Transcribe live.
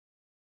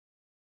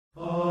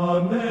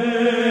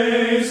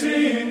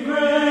Amazing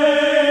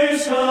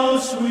grace, how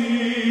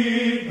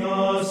sweet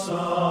the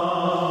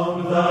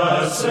sound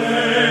that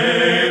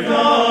saved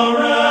a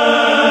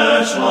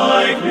wretch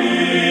like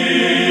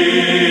me.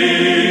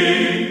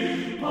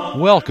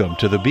 Welcome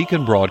to the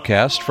Beacon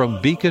broadcast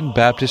from Beacon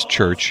Baptist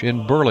Church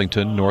in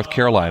Burlington, North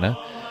Carolina,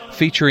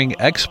 featuring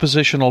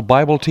expositional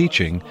Bible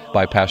teaching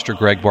by Pastor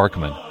Greg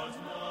Barkman.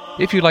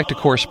 If you'd like to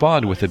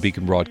correspond with the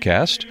Beacon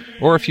broadcast,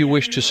 or if you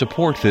wish to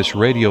support this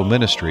radio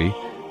ministry,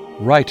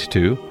 write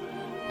to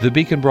the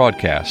Beacon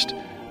Broadcast,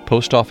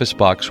 Post Office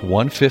Box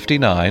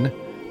 159,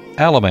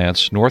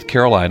 Alamance, North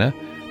Carolina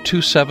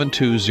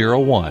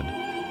 27201,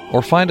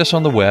 or find us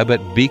on the web at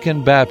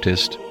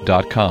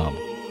beaconbaptist.com.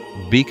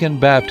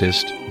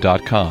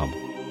 beaconbaptist.com.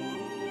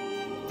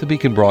 The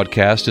Beacon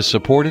broadcast is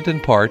supported in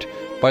part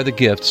by the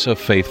gifts of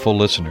faithful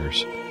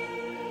listeners.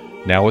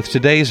 Now with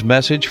today's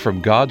message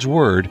from God's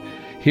Word,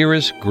 here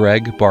is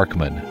Greg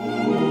Barkman.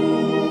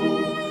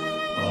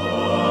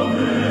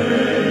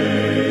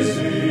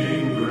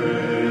 Amazing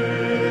grace.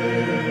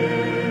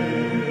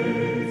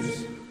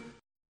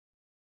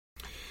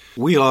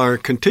 We are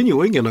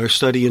continuing in our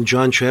study in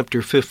John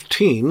chapter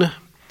 15,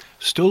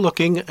 still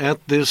looking at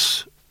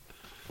this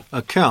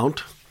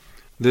account,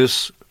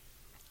 this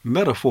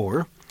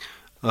metaphor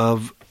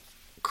of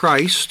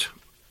Christ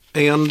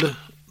and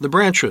the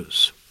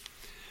branches.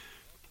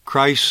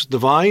 Christ the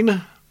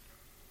vine,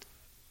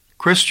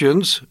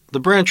 Christians the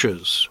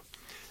branches,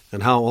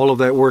 and how all of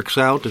that works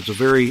out. It's a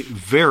very,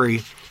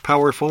 very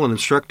powerful and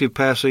instructive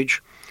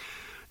passage.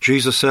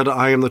 Jesus said,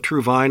 I am the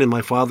true vine, and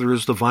my Father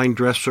is the vine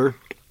dresser.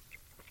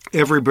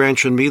 Every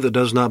branch in me that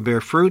does not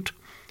bear fruit,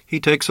 he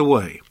takes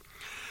away.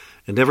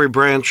 And every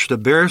branch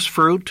that bears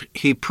fruit,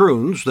 he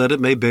prunes, that it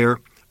may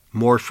bear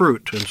more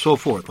fruit, and so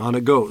forth. On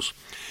it goes.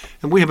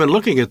 And we have been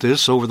looking at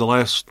this over the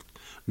last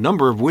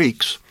number of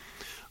weeks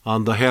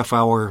on the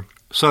half-hour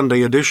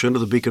Sunday edition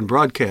of the Beacon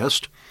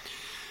broadcast,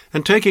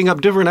 and taking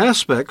up different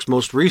aspects,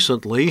 most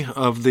recently,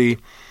 of the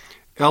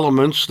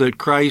elements that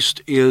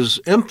Christ is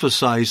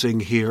emphasizing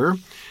here.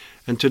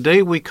 And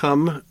today we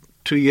come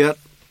to yet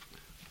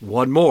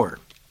one more.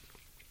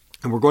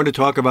 And we're going to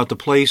talk about the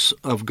place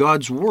of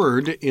God's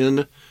Word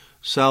in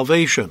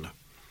salvation.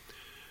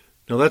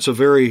 Now, that's a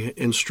very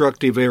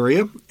instructive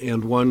area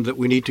and one that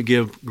we need to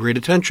give great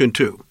attention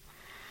to.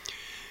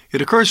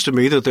 It occurs to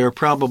me that there are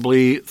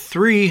probably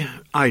three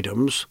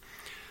items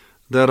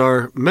that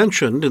are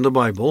mentioned in the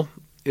Bible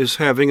as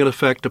having an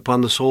effect upon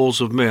the souls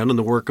of men in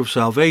the work of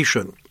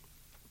salvation.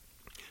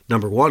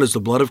 Number one is the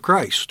blood of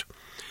Christ.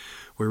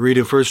 We read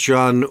in 1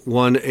 John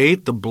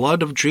 1:8, the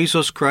blood of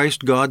Jesus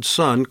Christ, God's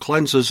Son,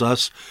 cleanses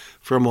us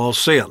from all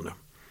sin.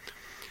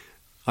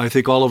 I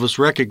think all of us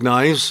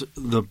recognize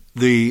the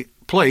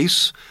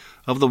place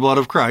of the blood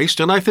of Christ,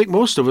 and I think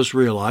most of us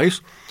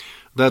realize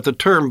that the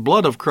term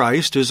blood of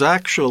Christ is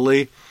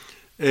actually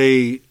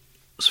a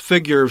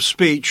figure of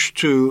speech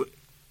to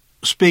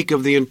speak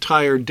of the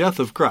entire death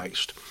of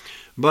Christ.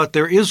 But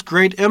there is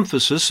great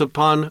emphasis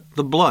upon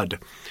the blood.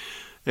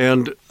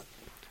 And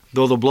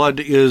though the blood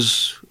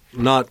is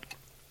not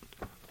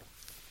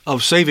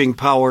of saving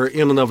power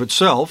in and of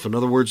itself, in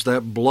other words,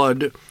 that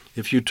blood,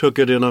 if you took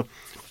it in a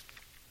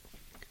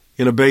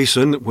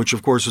basin, which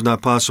of course is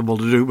not possible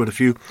to do, but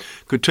if you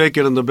could take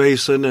it in the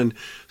basin and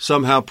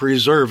somehow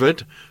preserve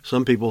it,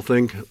 some people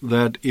think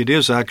that it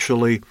is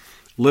actually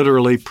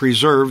literally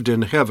preserved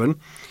in heaven.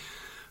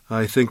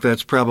 I think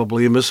that's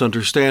probably a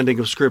misunderstanding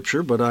of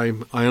Scripture, but I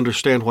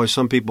understand why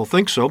some people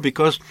think so,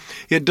 because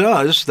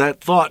that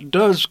thought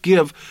does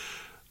give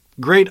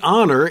great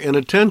honor and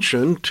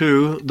attention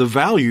to the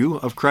value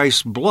of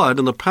Christ's blood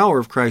and the power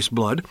of Christ's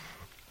blood.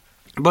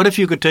 But if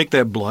you could take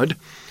that blood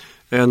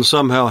and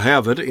somehow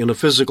have it in a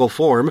physical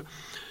form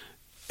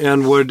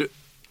and would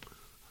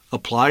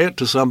apply it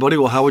to somebody,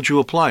 well, how would you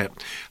apply it?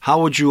 How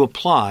would you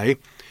apply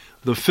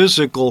the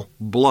physical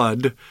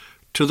blood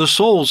to the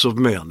souls of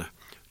men,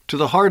 to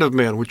the heart of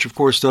man, which of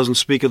course doesn't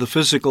speak of the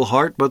physical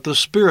heart, but the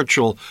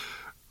spiritual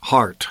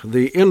heart,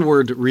 the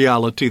inward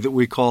reality that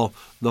we call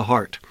the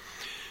heart?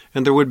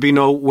 And there would be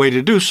no way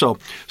to do so.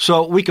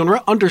 So we can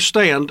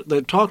understand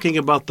that talking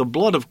about the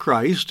blood of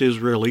Christ is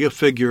really a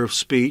figure of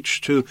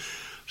speech to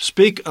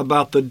speak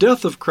about the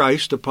death of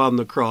Christ upon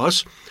the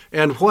cross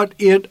and what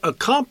it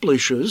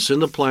accomplishes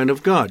in the plan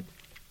of God.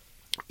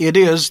 It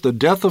is the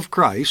death of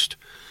Christ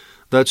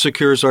that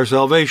secures our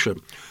salvation.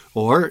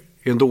 Or,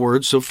 in the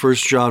words of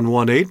 1 John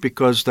 1:8,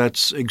 because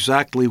that's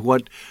exactly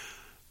what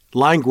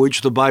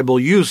language the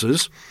Bible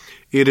uses,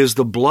 it is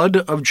the blood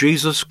of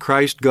Jesus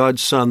Christ,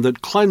 God's Son,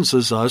 that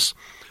cleanses us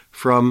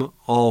from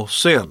all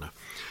sin.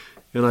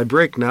 And I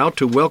break now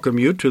to welcome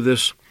you to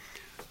this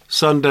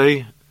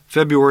Sunday,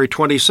 February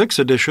 26th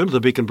edition of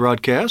the Beacon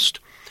broadcast.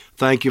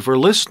 Thank you for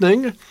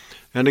listening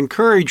and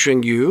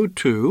encouraging you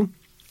to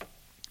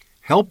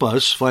help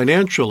us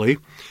financially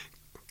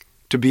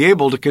to be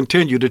able to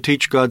continue to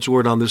teach God's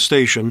Word on this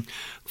station,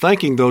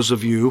 thanking those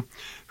of you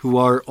who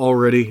are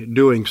already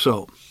doing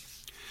so.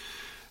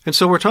 And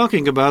so we're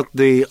talking about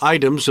the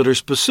items that are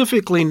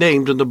specifically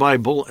named in the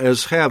Bible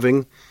as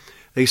having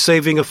a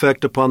saving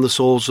effect upon the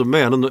souls of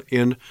men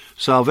in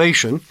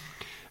salvation.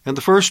 And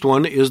the first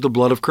one is the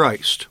blood of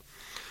Christ.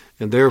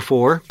 And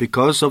therefore,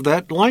 because of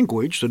that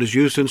language that is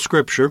used in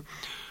Scripture,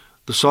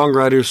 the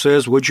songwriter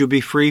says, would you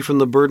be free from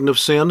the burden of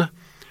sin?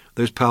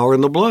 There's power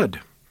in the blood.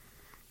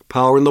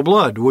 Power in the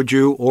blood. Would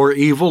you, or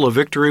evil, a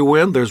victory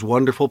win? There's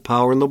wonderful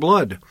power in the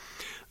blood.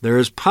 There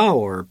is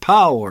power,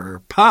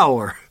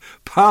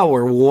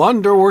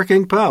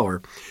 wonder-working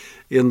power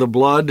in the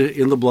blood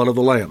of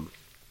the Lamb.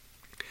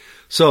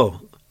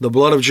 So, the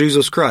blood of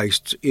Jesus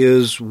Christ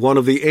is one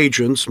of the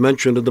agents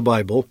mentioned in the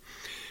Bible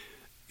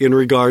in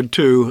regard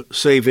to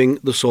saving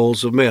the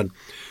souls of men.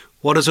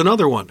 What is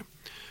another one?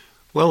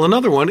 Well,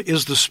 another one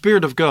is the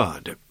Spirit of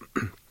God.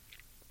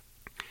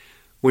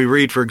 We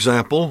read, for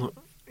example,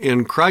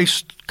 in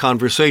Christ's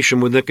conversation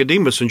with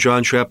Nicodemus in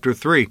John chapter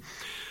 3,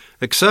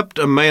 except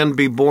a man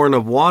be born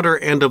of water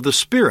and of the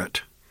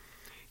Spirit,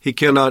 he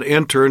cannot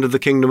enter into the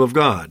kingdom of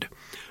God.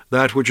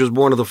 That which is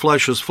born of the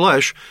flesh is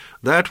flesh.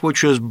 That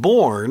which is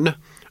born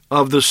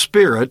of the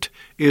Spirit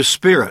is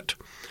spirit.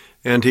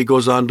 And he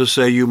goes on to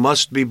say, you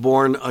must be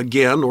born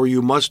again, or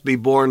you must be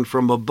born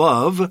from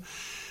above.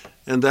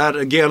 And that,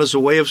 again, is a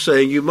way of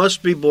saying you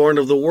must be born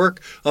of the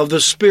work of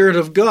the Spirit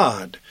of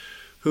God,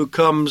 who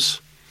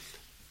comes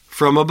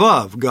from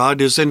above.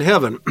 God is in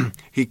heaven.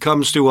 He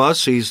comes to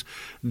us. He's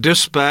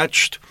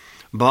dispatched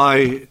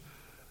by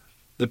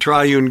the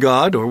triune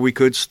God, or we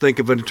could think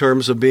of it in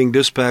terms of being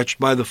dispatched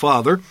by the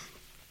Father.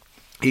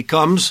 He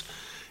comes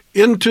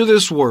into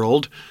this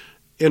world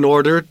in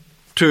order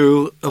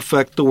to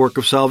effect the work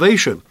of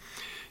salvation.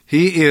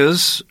 He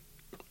is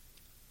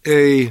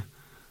an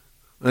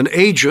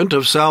agent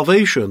of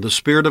salvation, the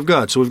Spirit of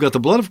God. So we've got the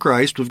blood of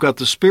Christ, we've got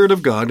the Spirit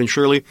of God, and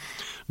surely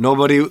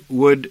nobody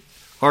would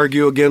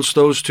argue against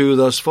those two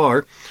thus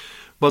far.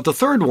 But the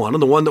third one,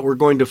 and the one that we're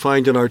going to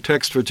find in our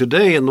text for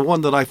today, and the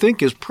one that I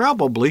think is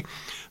probably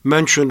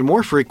mentioned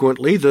more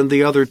frequently than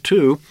the other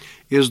two,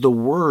 is the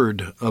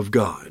Word of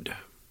God.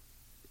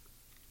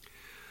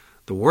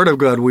 The Word of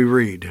God, we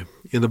read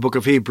in the book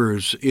of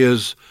Hebrews,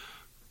 is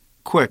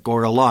quick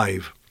or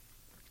alive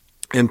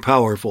and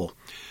powerful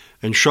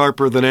and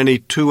sharper than any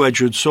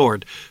two-edged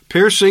sword,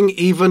 piercing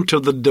even to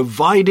the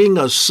dividing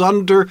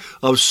asunder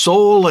of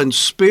soul and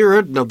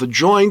spirit and of the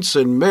joints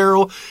and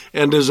marrow,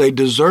 and is a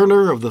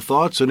discerner of the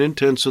thoughts and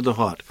intents of the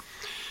heart.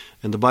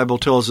 And the Bible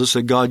tells us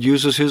that God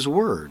uses His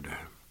Word.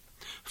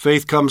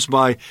 Faith comes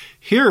by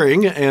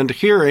hearing, and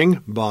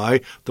hearing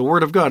by the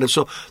Word of God. And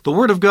so the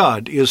Word of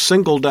God is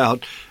singled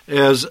out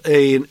as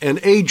an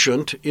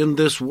agent in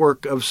this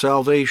work of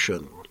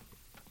salvation.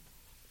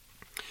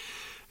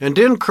 And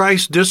in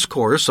Christ's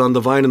discourse on the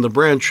vine and the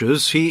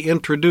branches, He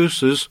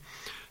introduces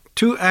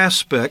two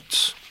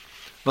aspects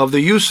of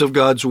the use of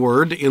God's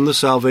Word in the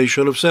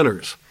salvation of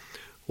sinners.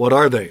 What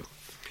are they?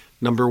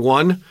 Number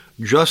one,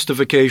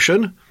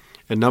 justification,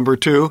 and number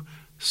two,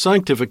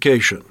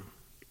 sanctification.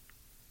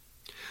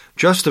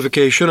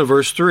 Justification of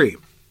verse 3.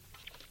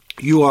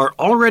 You are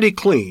already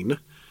clean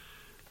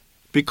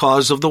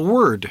because of the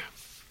word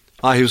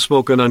I have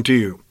spoken unto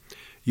you.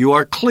 You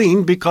are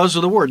clean because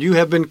of the word. You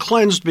have been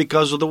cleansed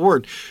because of the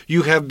word.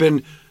 You have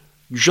been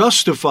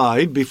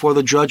justified before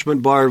the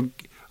judgment bar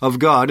of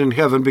God in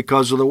heaven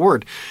because of the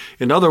word.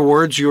 In other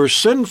words, your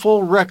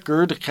sinful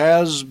record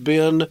has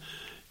been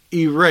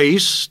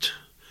erased.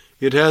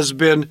 It has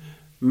been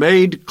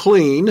made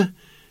clean.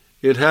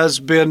 It has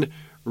been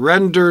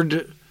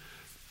rendered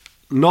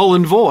null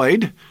and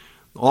void.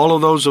 All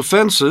of those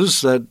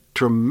offenses, that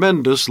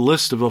tremendous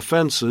list of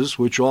offenses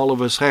which all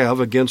of us have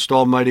against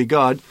Almighty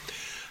God,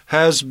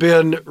 has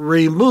been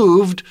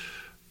removed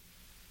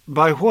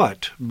by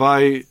what?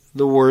 By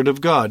the Word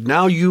of God.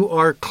 Now you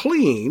are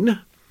clean,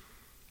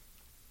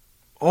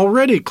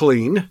 already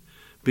clean,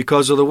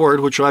 because of the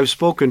Word which I've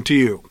spoken to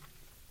you.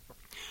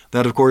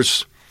 That, of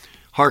course,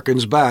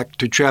 harkens back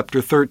to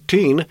chapter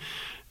 13,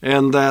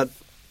 and that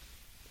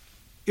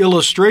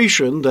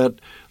illustration, that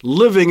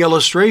living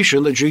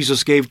illustration that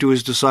Jesus gave to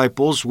His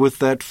disciples with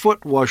that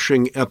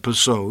foot-washing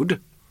episode,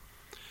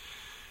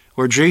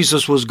 where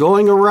Jesus was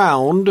going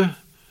around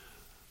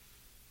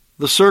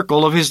the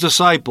circle of His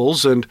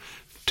disciples and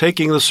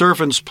taking the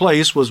servant's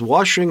place was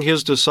washing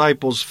His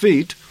disciples'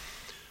 feet.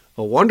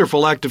 A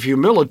wonderful act of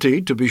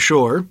humility, to be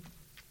sure.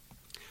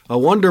 A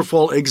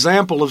wonderful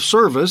example of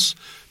service,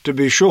 to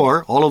be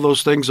sure. All of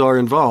those things are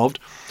involved.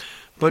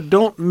 But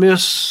don't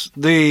miss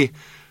the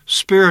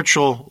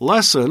spiritual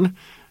lesson,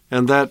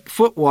 and that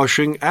foot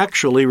washing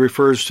actually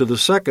refers to the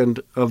second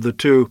of the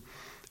two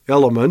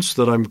elements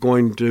that I'm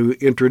going to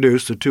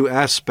introduce, the two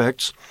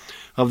aspects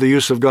of the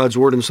use of God's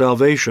Word in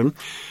salvation.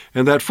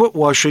 And that foot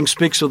washing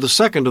speaks of the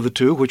second of the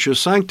two, which is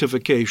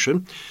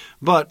sanctification.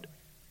 But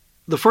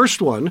the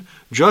first one,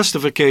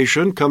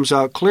 justification, comes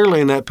out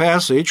clearly in that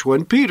passage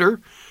when Peter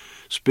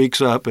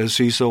speaks up, as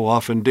he so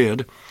often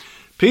did.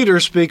 Peter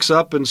speaks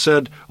up and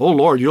said, "Oh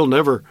Lord, you'll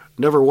never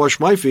wash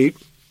my feet."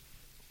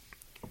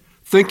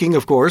 Thinking,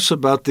 of course,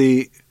 about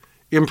the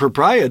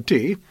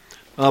impropriety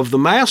of the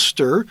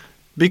master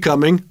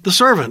becoming the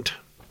servant.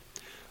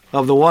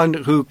 of the one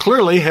who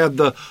clearly had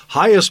the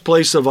highest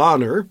place of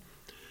honor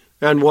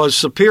and was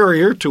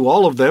superior to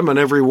all of them in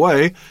every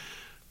way,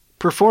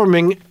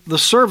 performing the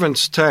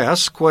servant's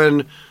task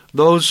when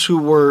those who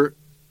were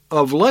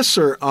of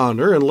lesser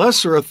honor and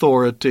lesser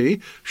authority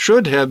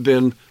should have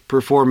been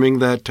performing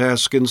that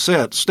task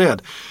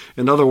instead.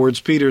 In other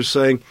words, Peter's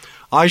saying,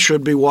 I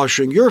should be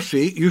washing your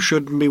feet, you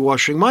shouldn't be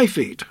washing my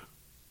feet.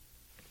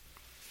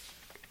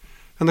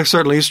 And there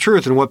certainly is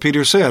truth in what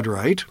Peter said,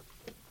 right?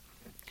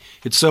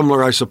 It's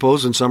similar, I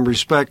suppose, in some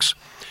respects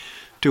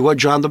to what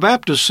John the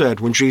Baptist said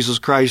when Jesus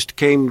Christ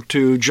came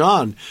to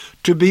John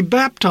to be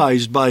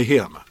baptized by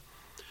him.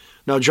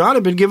 Now, John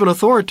had been given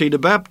authority to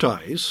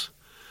baptize,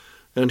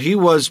 and he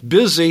was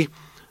busy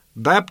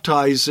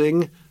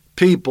baptizing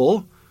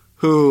people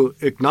who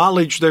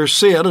acknowledged their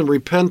sin and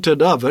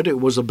repented of it. It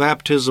was a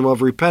baptism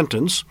of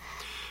repentance.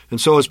 And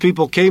so as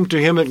people came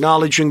to him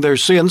acknowledging their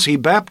sins, he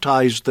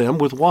baptized them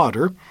with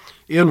water,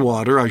 in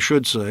water, I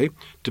should say,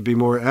 to be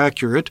more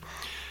accurate.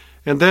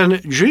 And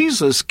then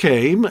Jesus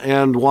came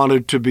and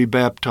wanted to be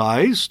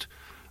baptized.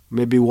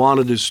 Maybe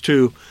wanted is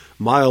too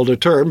mild a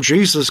term.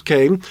 Jesus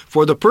came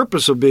for the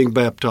purpose of being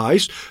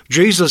baptized.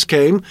 Jesus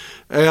came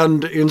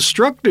and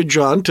instructed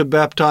John to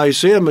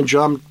baptize him, and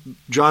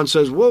John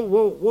says,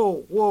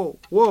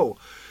 whoa.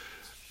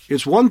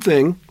 It's one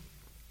thing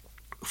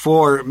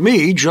for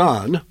me,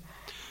 John,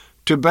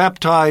 to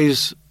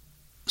baptize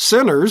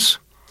sinners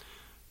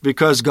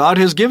because God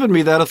has given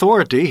me that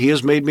authority. He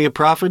has made me a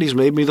prophet. He's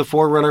made me the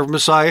forerunner of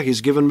Messiah.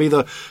 He's given me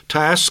the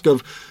task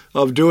of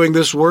doing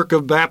this work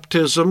of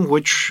baptism,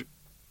 which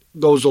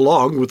goes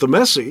along with the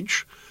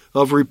message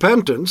of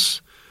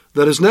repentance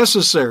that is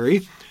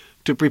necessary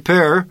to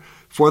prepare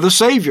for the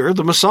Savior,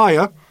 the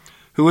Messiah,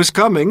 who is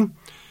coming.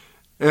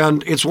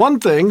 And it's one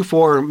thing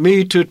for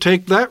me to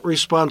take that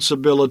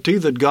responsibility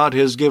that God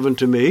has given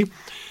to me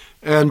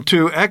and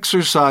to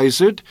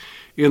exercise it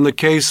in the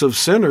case of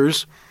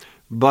sinners.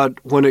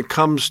 But when it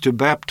comes to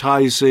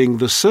baptizing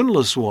the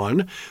sinless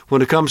one,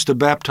 when it comes to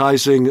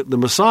baptizing the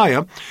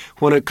Messiah,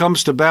 when it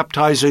comes to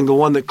baptizing the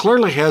one that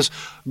clearly has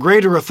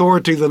greater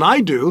authority than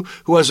I do,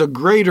 who has a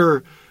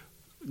greater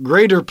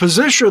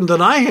position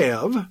than I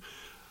have,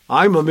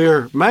 I'm a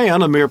mere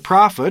man, a mere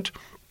prophet,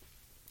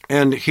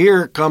 and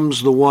here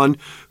comes the one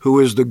who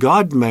is the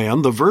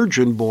God-man, the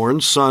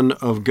virgin-born Son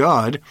of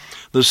God,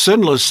 the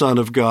sinless Son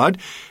of God,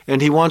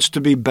 and he wants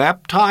to be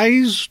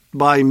baptized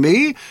by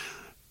me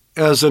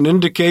as an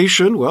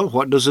indication. Well,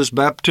 what does this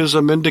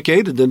baptism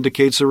indicate? It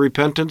indicates a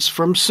repentance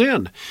from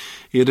sin.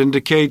 It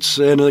indicates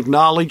an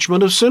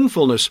acknowledgement of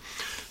sinfulness.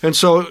 And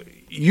so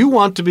you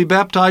want to be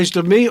baptized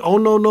of me? Oh,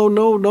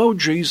 no,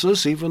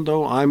 Jesus, even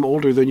though I'm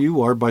older than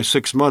you are by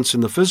 6 months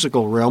in the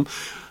physical realm.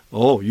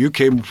 Oh, you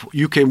came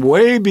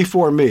way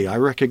before me. I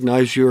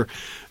recognize your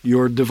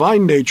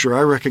divine nature.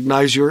 I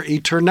recognize your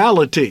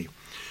eternality.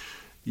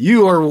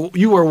 You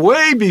are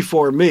way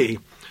before me.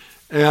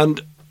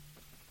 And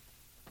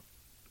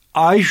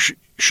I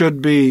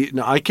should be,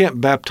 now I can't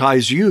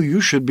baptize you.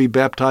 You should be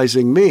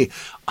baptizing me.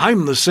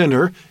 I'm the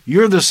sinner.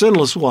 You're the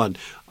sinless one.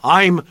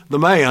 I'm the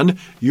man.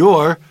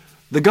 You're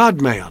the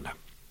God-man.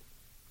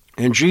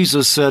 And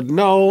Jesus said,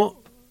 no,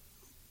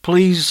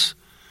 please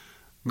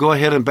go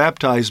ahead and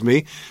baptize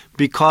me,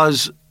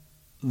 because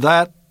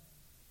that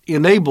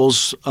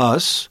enables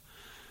us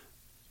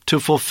to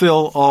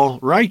fulfill all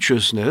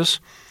righteousness.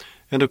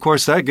 And of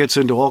course, that gets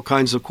into all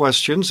kinds of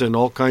questions and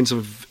all kinds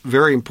of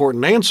very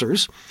important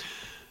answers.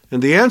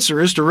 And the answer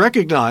is to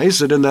recognize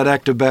that in that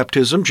act of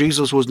baptism,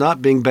 Jesus was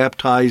not being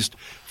baptized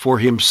for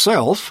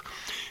himself.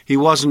 He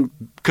wasn't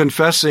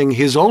confessing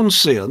his own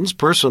sins,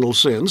 personal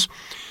sins.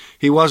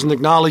 He wasn't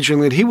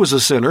acknowledging that he was a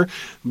sinner,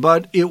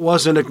 but it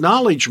was an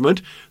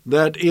acknowledgement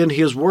that in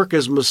his work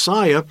as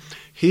Messiah,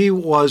 he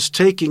was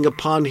taking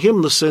upon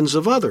him the sins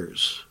of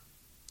others.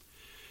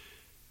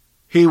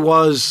 He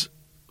was,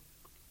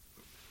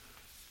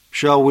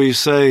 shall we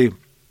say,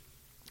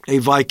 a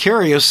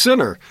vicarious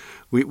sinner.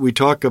 We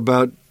talk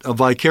about a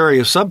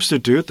vicarious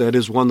substitute, that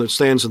is one that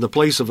stands in the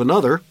place of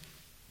another.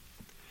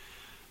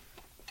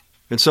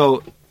 And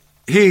so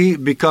he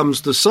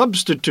becomes the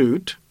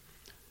substitute,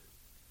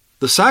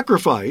 the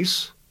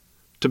sacrifice,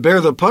 to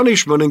bear the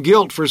punishment and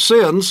guilt for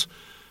sins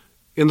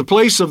in the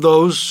place of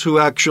those who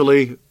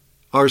actually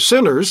are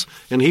sinners,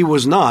 and he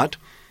was not.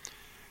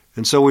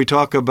 And so we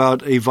talk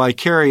about a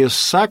vicarious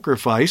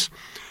sacrifice,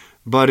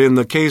 but in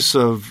the case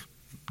of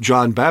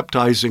John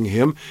baptizing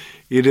him,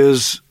 it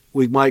is,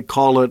 we might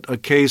call it a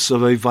case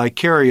of a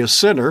vicarious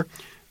sinner,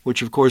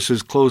 which of course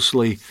is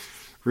closely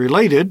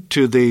related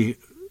to the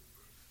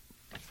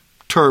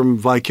term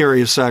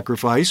vicarious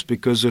sacrifice,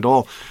 because it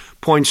all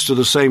points to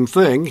the same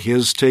thing,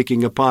 his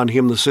taking upon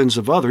him the sins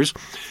of others.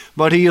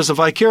 But he is a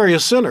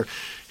vicarious sinner.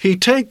 He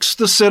takes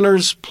the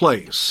sinner's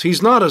place.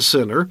 He's not a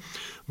sinner,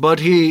 but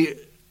he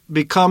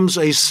becomes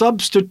a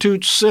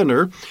substitute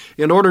sinner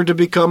in order to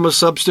become a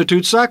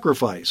substitute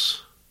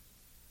sacrifice.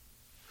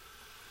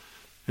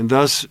 And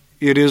thus,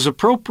 it is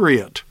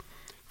appropriate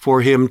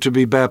for him to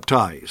be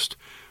baptized.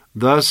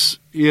 Thus,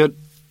 it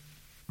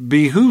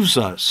behooves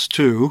us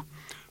to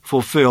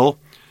fulfill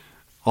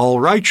all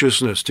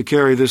righteousness to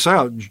carry this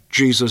out,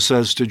 Jesus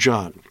says to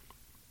John,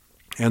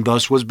 and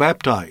thus was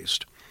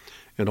baptized.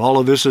 And all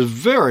of this is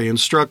very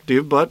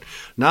instructive, but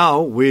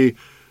now we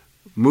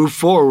move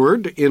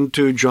forward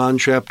into John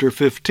chapter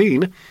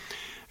 15,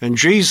 and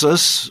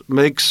Jesus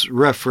makes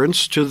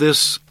reference to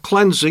this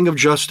cleansing of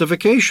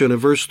justification in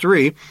verse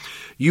 3.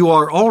 You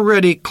are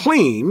already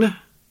clean,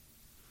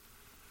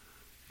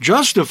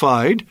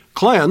 justified,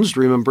 cleansed,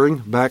 remembering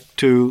back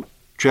to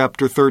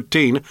chapter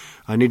 13.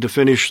 I need to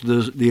finish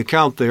the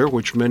account there,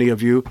 which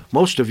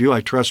most of you, I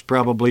trust,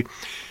 probably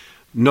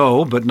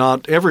know, but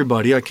not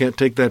everybody. I can't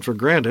take that for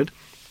granted.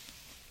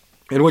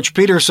 In which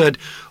Peter said,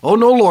 "Oh,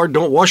 no, Lord,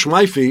 don't wash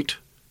my feet.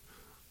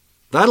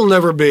 That'll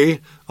never be.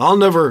 I'll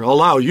never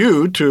allow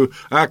you to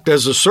act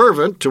as a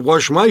servant to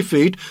wash my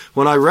feet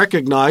when I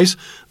recognize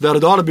that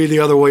it ought to be the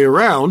other way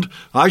around.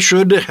 I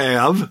should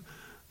have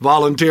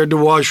volunteered to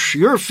wash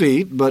your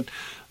feet," but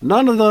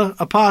none of the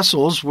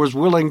apostles was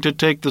willing to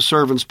take the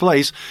servant's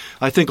place.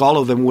 I think all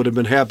of them would have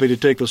been happy to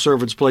take the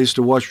servant's place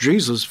to wash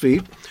Jesus'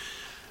 feet,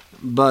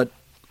 but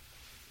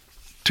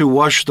to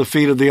wash the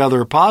feet of the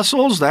other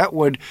apostles, that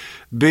would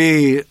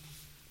be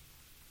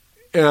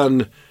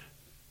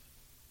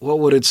what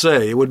would it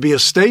say? It would be a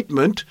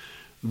statement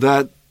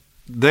that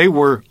they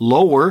were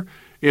lower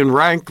in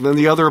rank than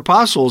the other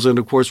apostles. And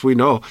of course we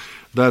know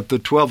that the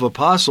 12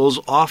 apostles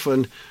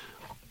often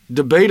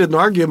debated and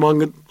argued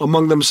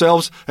among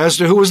themselves as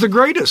to who was the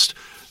greatest.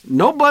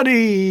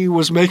 Nobody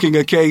was making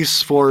a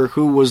case for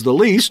who was the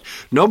least.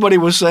 Nobody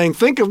was saying,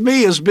 think of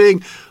me as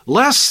being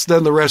less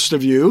than the rest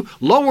of you,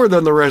 lower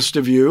than the rest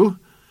of you.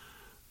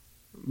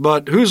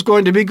 But who's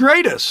going to be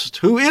greatest?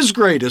 Who is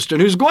greatest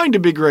and who's going to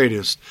be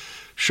greatest?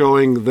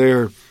 Showing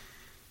their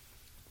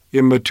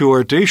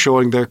immaturity,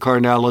 showing their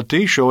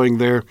carnality, showing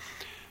their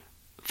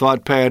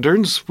thought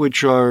patterns,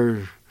 which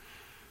are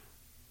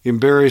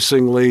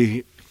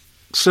embarrassingly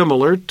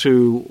similar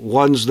to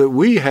ones that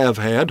we have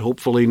had,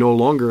 hopefully no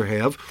longer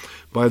have,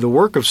 by the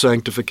work of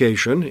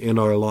sanctification in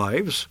our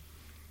lives.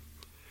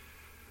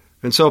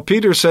 And so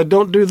Peter said,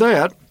 don't do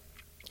that.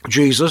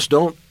 Jesus,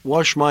 don't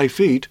wash my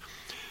feet.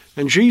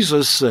 And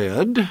Jesus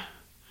said,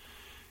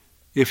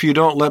 if you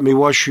don't let me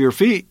wash your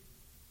feet,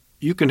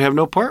 you can have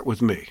no part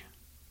with me.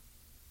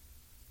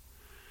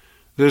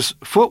 This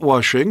foot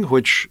washing,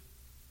 which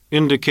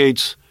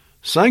indicates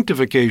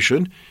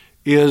sanctification,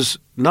 is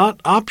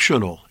not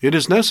optional. It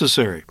is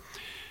necessary.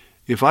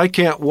 If I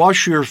can't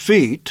wash your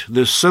feet,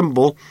 this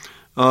symbol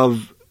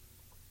of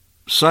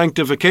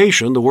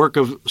sanctification, the work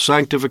of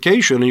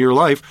sanctification in your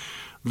life,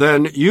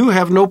 then you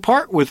have no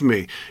part with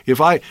me. If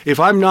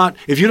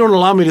you don't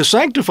allow me to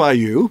sanctify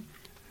you,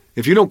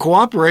 if you don't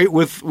cooperate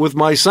with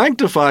my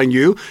sanctifying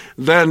you,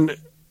 then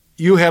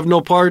you have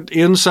no part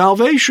in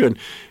salvation.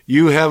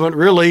 You haven't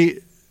really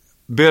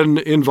been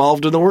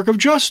involved in the work of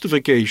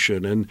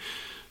justification. And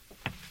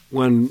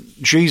when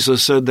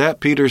Jesus said that,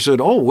 Peter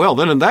said, oh, well,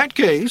 then in that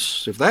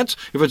case, if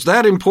it's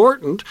that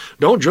important,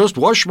 don't just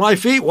wash my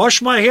feet,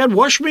 wash my head,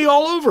 wash me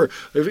all over.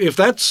 If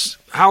that's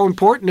how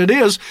important it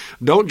is,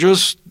 don't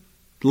just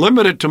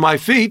limit it to my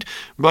feet,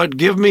 but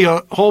give me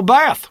a whole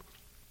bath.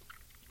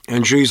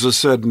 And Jesus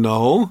said,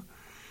 no,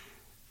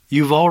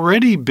 you've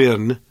already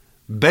been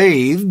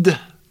bathed,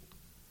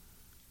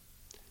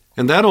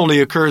 and that only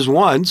occurs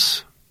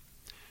once,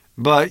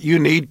 but you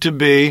need to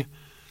be,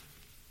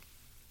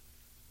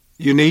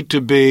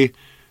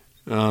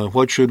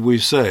 what should we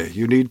say?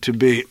 You need to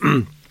be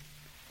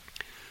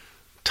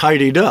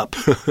tidied up.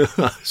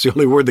 It's the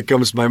only word that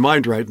comes to my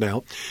mind right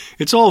now.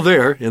 It's all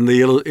there in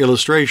the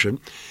illustration.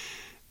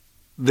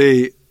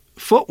 The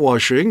foot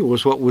washing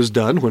was what was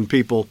done when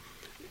people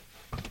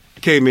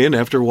came in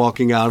after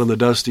walking out on the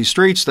dusty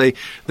streets. They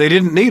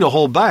didn't need a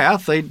whole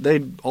bath.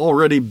 They'd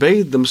already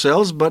bathed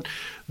themselves, but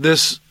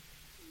this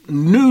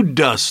new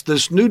dust,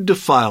 this new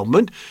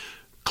defilement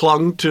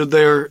clung to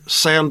their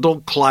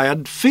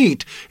sandal-clad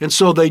feet. And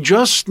so they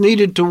just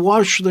needed to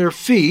wash their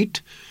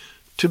feet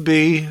to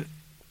be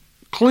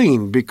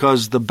clean,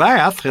 because the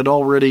bath had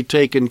already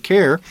taken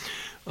care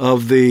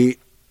of the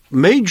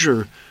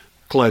major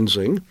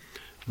cleansing,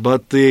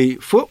 but the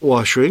foot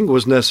washing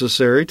was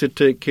necessary to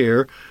take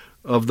care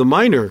of the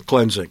minor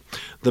cleansing.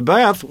 The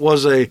bath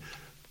was a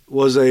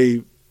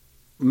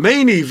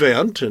main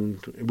event, and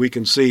we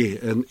can see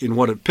in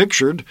what it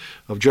pictured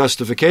of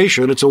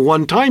justification, it's a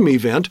one-time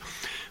event,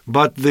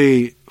 but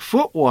the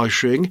foot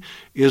washing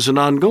is an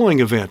ongoing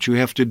event. You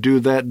have to do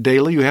that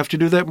daily. You have to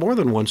do that more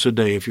than once a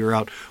day if you're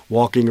out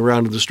walking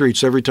around in the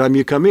streets. Every time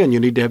you come in, you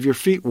need to have your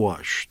feet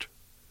washed.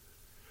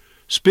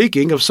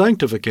 Speaking of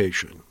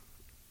sanctification.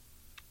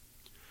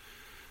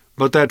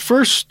 But that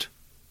first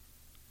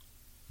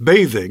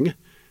bathing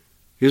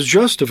is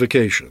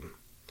justification.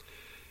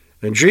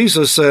 And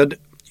Jesus said,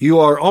 you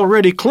are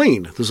already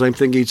clean. The same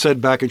thing he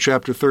said back in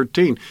chapter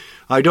 13.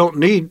 I don't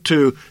need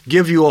to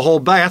give you a whole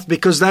bath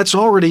because that's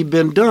already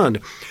been done.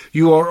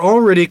 You are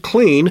already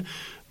clean,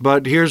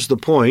 but here's the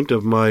point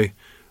of my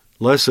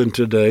lesson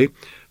today.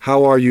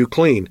 How are you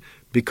clean?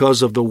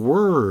 Because of the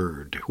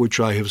word which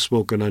I have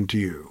spoken unto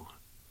you.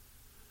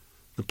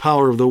 The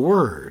power of the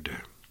word.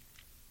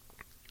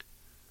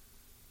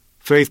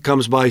 Faith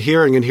comes by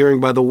hearing, and hearing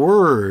by the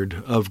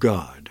Word of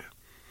God.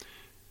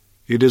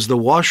 It is the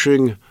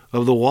washing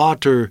of the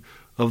water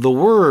of the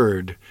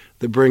Word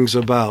that brings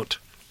about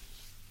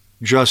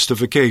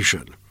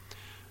justification.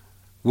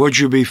 Would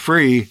you be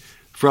free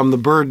from the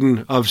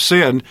burden of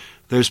sin?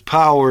 There's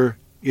power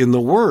in the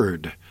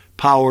Word.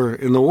 Power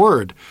in the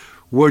Word.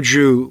 Would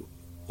you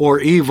or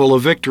evil a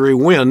victory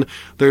win?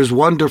 There's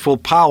wonderful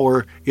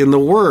power in the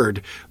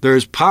Word.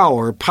 There's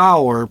power,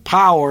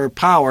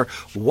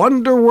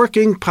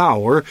 wonder-working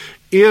power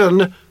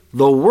in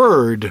the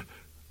Word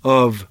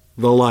of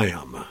the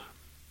Lamb.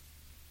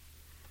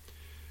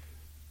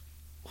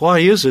 Why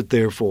is it,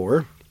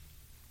 therefore,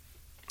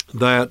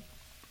 that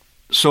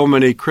so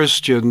many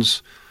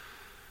Christians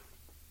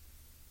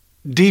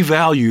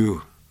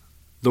devalue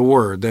the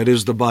Word, that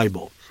is the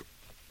Bible?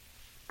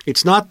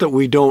 It's not that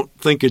we don't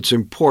think it's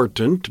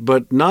important,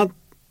 but not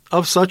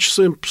of such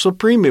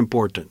supreme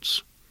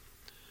importance.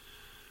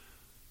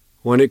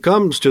 When it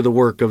comes to the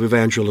work of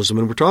evangelism,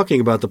 and we're talking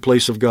about the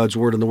place of God's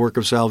Word in the work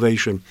of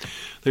salvation,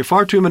 there are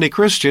far too many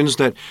Christians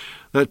that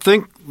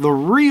think the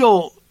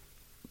real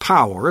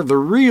power, the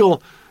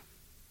real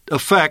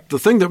effect, the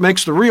thing that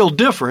makes the real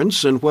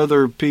difference in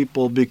whether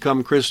people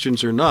become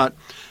Christians or not,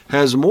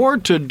 has more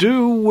to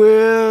do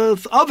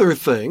with other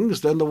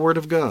things than the Word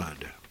of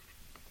God.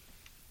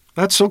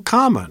 That's so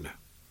common.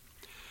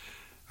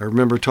 I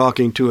remember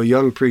talking to a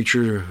young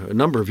preacher a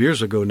number of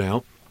years ago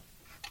now,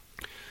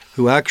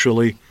 who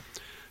actually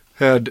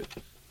had,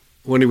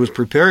 when he was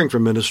preparing for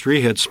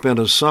ministry, had spent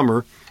a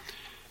summer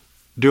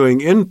doing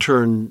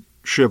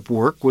internship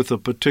work with a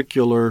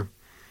particular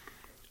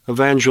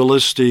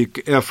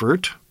evangelistic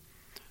effort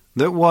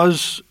that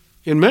was,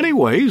 in many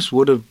ways,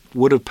 would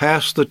have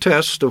passed the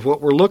test of what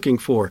we're looking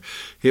for.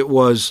 It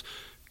was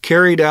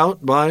carried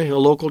out by a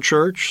local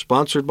church,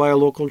 sponsored by a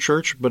local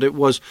church, but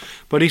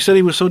he said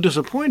he was so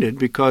disappointed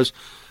because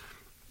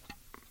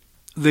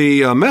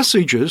the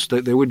messages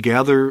that they would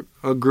gather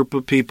a group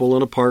of people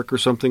in a park or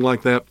something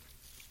like that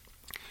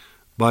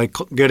by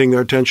getting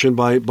their attention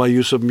by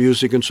use of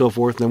music and so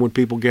forth. And then when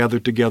people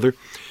gathered together,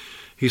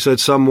 he said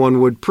someone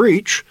would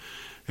preach,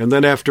 and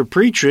then after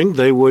preaching,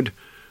 they would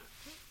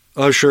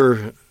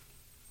usher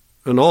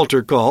an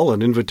altar call,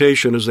 an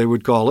invitation as they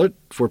would call it,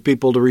 for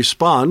people to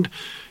respond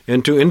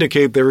and to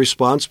indicate their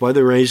response by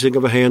the raising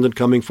of a hand and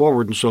coming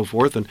forward and so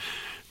forth. And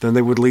then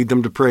they would lead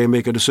them to pray and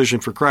make a decision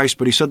for Christ.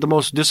 But he said the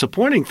most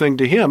disappointing thing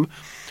to him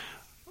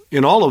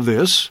in all of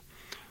this,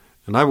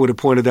 and I would have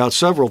pointed out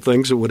several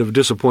things that would have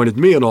disappointed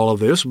me in all of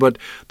this, but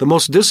the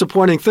most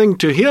disappointing thing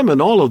to him in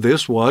all of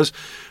this was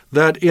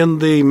that in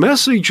the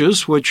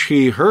messages which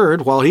he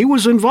heard while he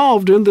was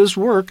involved in this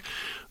work,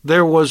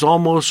 there was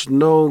almost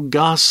no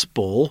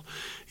gospel.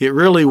 It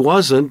really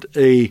wasn't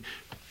a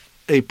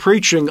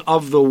preaching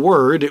of the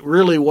Word. It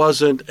really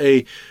wasn't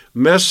a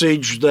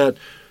message that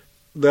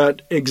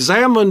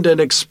examined and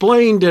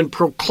explained and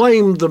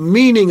proclaimed the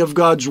meaning of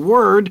God's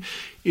Word.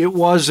 It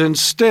was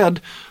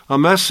instead a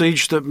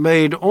message that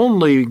made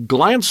only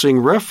glancing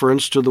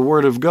reference to the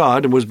Word of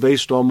God and was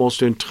based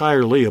almost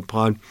entirely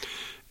upon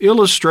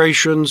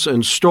illustrations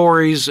and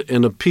stories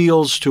and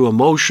appeals to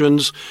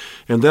emotions.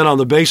 And then on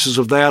the basis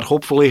of that,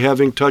 hopefully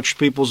having touched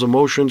people's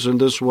emotions in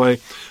this way,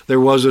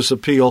 there was this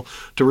appeal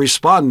to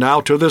respond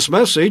now to this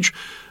message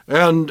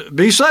and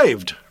be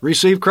saved.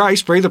 Receive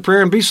Christ, pray the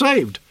prayer, and be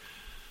saved.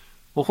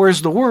 Well,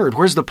 where's the Word?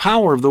 Where's the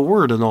power of the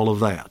Word in all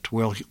of that?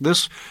 Well,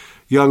 this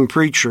young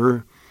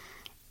preacher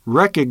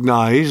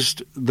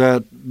recognized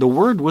that the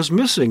Word was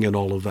missing in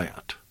all of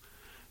that.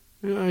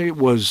 It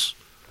was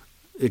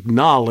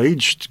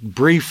acknowledged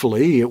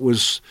briefly. It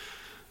was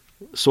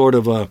sort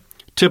of a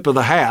tip of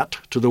the hat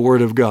to the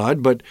Word of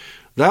God, but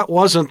that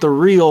wasn't the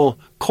real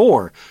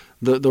core.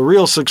 The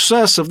real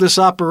success of this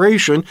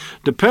operation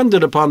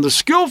depended upon the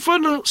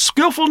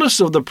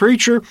skillfulness of the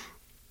preacher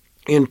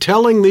in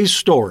telling these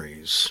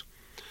stories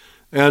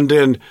and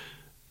in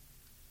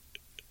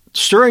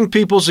stirring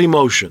people's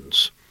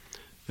emotions.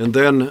 And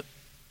then,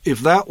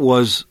 if that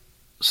was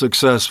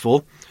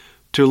successful,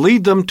 to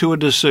lead them to a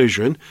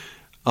decision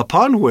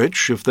upon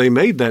which, if they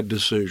made that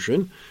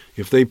decision,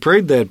 if they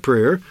prayed that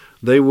prayer,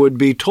 they would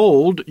be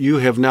told, you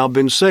have now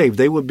been saved.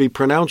 They would be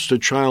pronounced a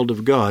child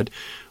of God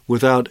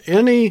without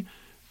any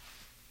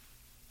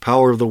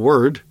power of the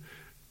Word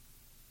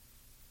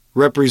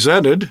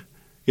represented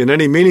in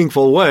any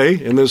meaningful way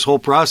in this whole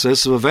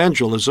process of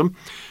evangelism,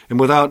 and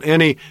without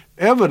any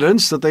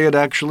evidence that they had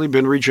actually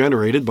been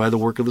regenerated by the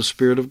work of the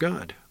Spirit of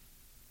God.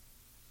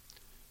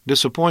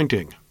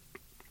 Disappointing.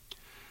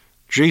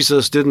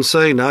 Jesus didn't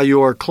say, now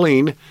you are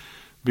clean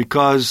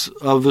because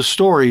of the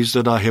stories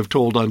that I have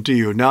told unto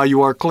you. Now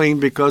you are clean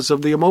because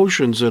of the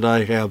emotions that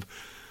I have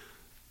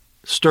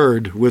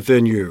stirred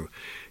within you.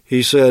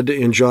 He said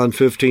in John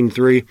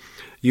 15:3,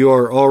 you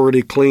are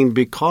already clean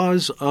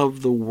because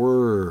of the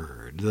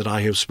Word that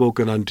I have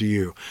spoken unto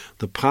you.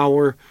 The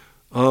power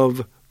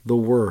of the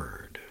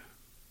Word.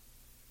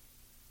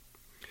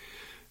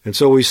 And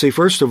so we see,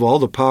 first of all,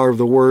 the power of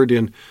the Word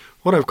in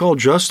what I've called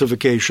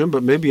justification,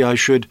 but maybe I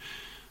should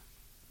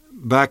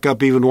back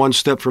up even one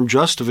step from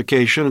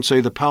justification and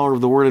say the power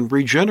of the Word in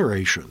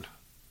regeneration.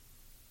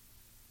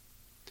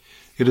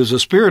 It is the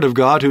Spirit of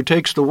God who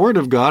takes the Word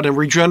of God and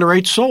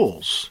regenerates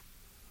souls.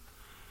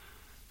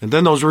 And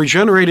then those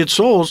regenerated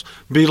souls,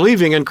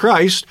 believing in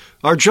Christ,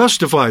 are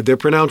justified. They're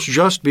pronounced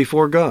just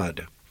before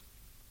God.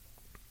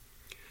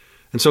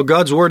 And so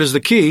God's Word is the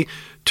key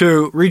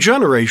to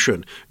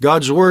regeneration.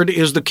 God's Word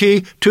is the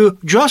key to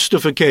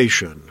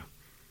justification,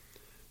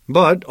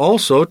 but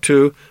also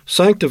to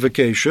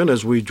sanctification,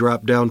 as we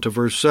drop down to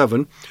verse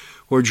 7,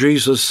 where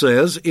Jesus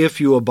says, "If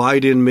you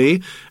abide in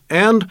me,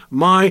 and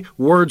my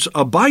words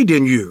abide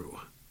in you,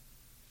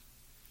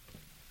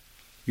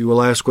 you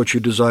will ask what you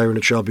desire, and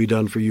it shall be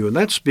done for you." And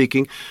that's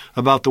speaking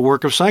about the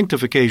work of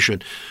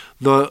sanctification.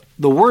 The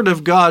Word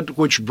of God,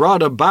 which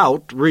brought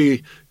about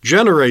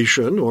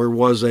regeneration, or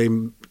was a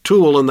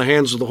tool in the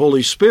hands of the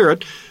Holy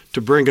Spirit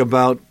to bring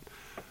about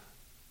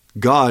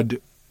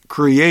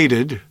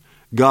God-created,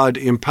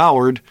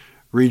 God-empowered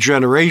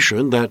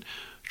regeneration, that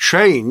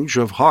change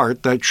of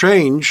heart, that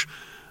change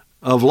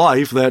of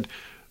life,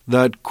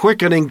 that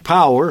quickening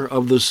power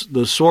of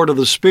the sword of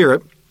the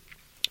Spirit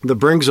that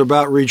brings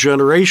about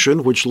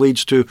regeneration, which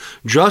leads to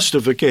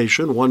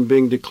justification, one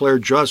being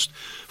declared just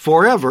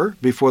forever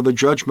before the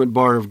judgment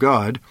bar of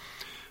God.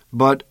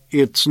 But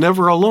it's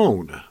never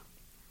alone.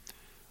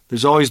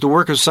 There's always the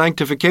work of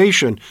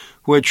sanctification,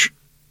 which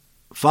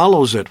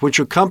follows it, which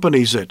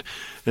accompanies it.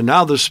 And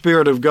now the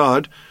Spirit of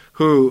God,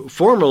 who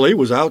formerly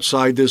was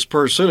outside this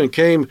person and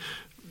came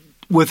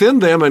within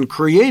them and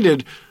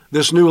created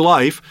this new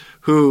life,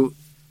 who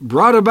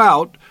brought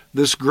about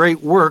this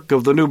great work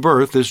of the new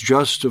birth,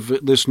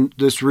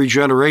 this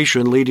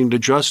regeneration leading to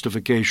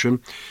justification,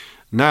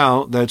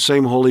 now that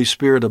same Holy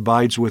Spirit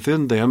abides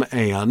within them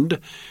and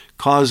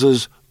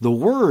causes the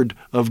Word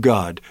of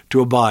God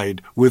to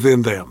abide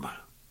within them.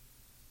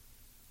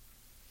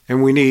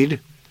 And we need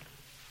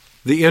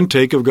the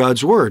intake of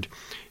God's Word.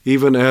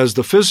 Even as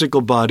the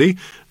physical body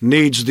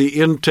needs the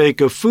intake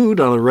of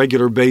food on a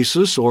regular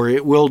basis or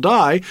it will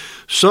die,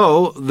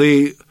 so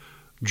the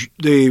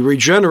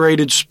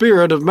regenerated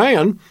spirit of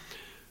man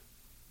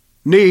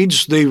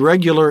needs the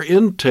regular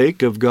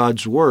intake of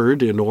God's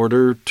Word in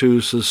order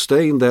to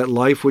sustain that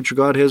life which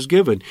God has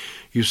given.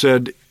 You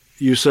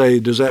say,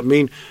 does that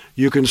mean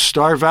you can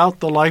starve out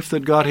the life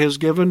that God has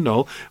given?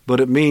 No, but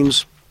it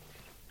means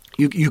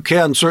you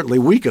can certainly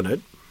weaken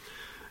it.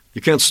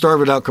 You can't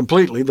starve it out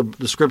completely.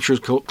 The Scripture is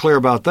clear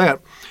about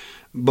that.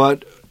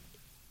 But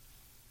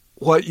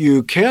what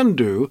you can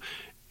do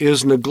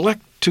is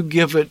neglect to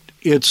give it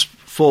its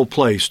full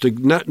place, to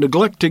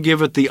neglect to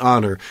give it the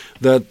honor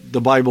that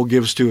the Bible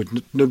gives to it,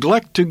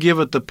 neglect to give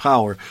it the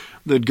power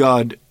that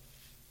God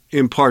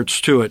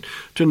imparts to it,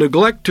 to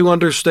neglect to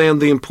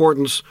understand the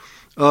importance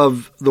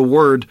of the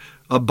Word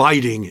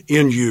abiding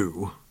in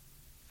you.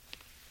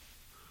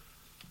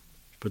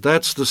 But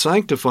that's the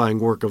sanctifying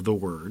work of the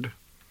Word.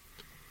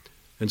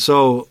 And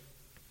so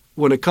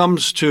when it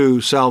comes to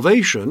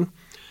salvation,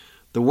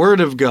 the Word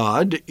of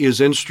God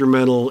is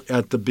instrumental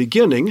at the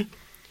beginning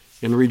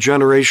in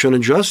regeneration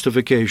and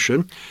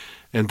justification,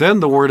 and then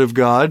the Word of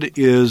God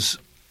is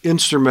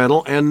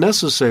instrumental and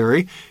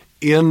necessary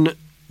in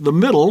the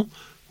middle,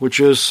 which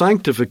is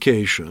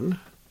sanctification,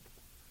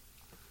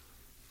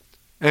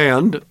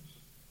 and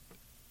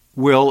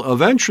will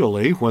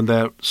eventually, when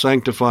that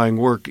sanctifying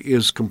work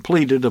is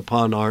completed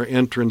upon our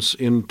entrance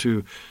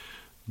into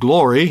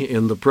glory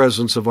in the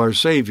presence of our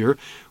Savior,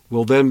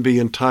 will then be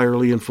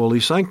entirely and fully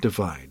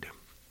sanctified.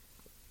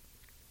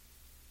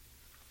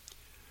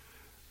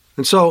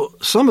 And so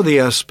some of the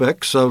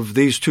aspects of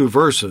these two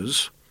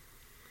verses,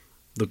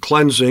 the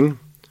cleansing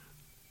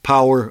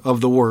power of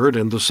the Word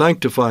and the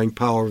sanctifying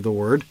power of the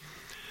Word,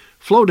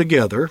 flow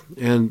together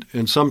and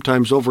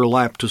sometimes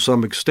overlap to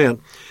some extent.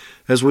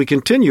 As we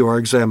continue our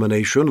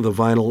examination of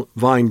the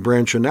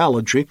vine-branch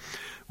analogy,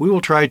 we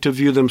will try to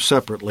view them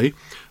separately,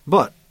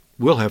 but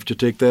we'll have to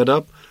take that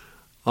up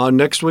on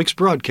next week's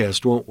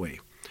broadcast, won't we?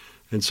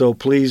 And so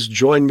please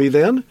join me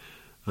then.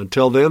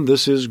 Until then,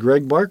 this is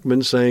Greg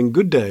Barkman saying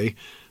good day.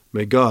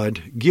 May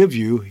God give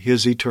you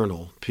His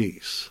eternal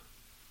peace.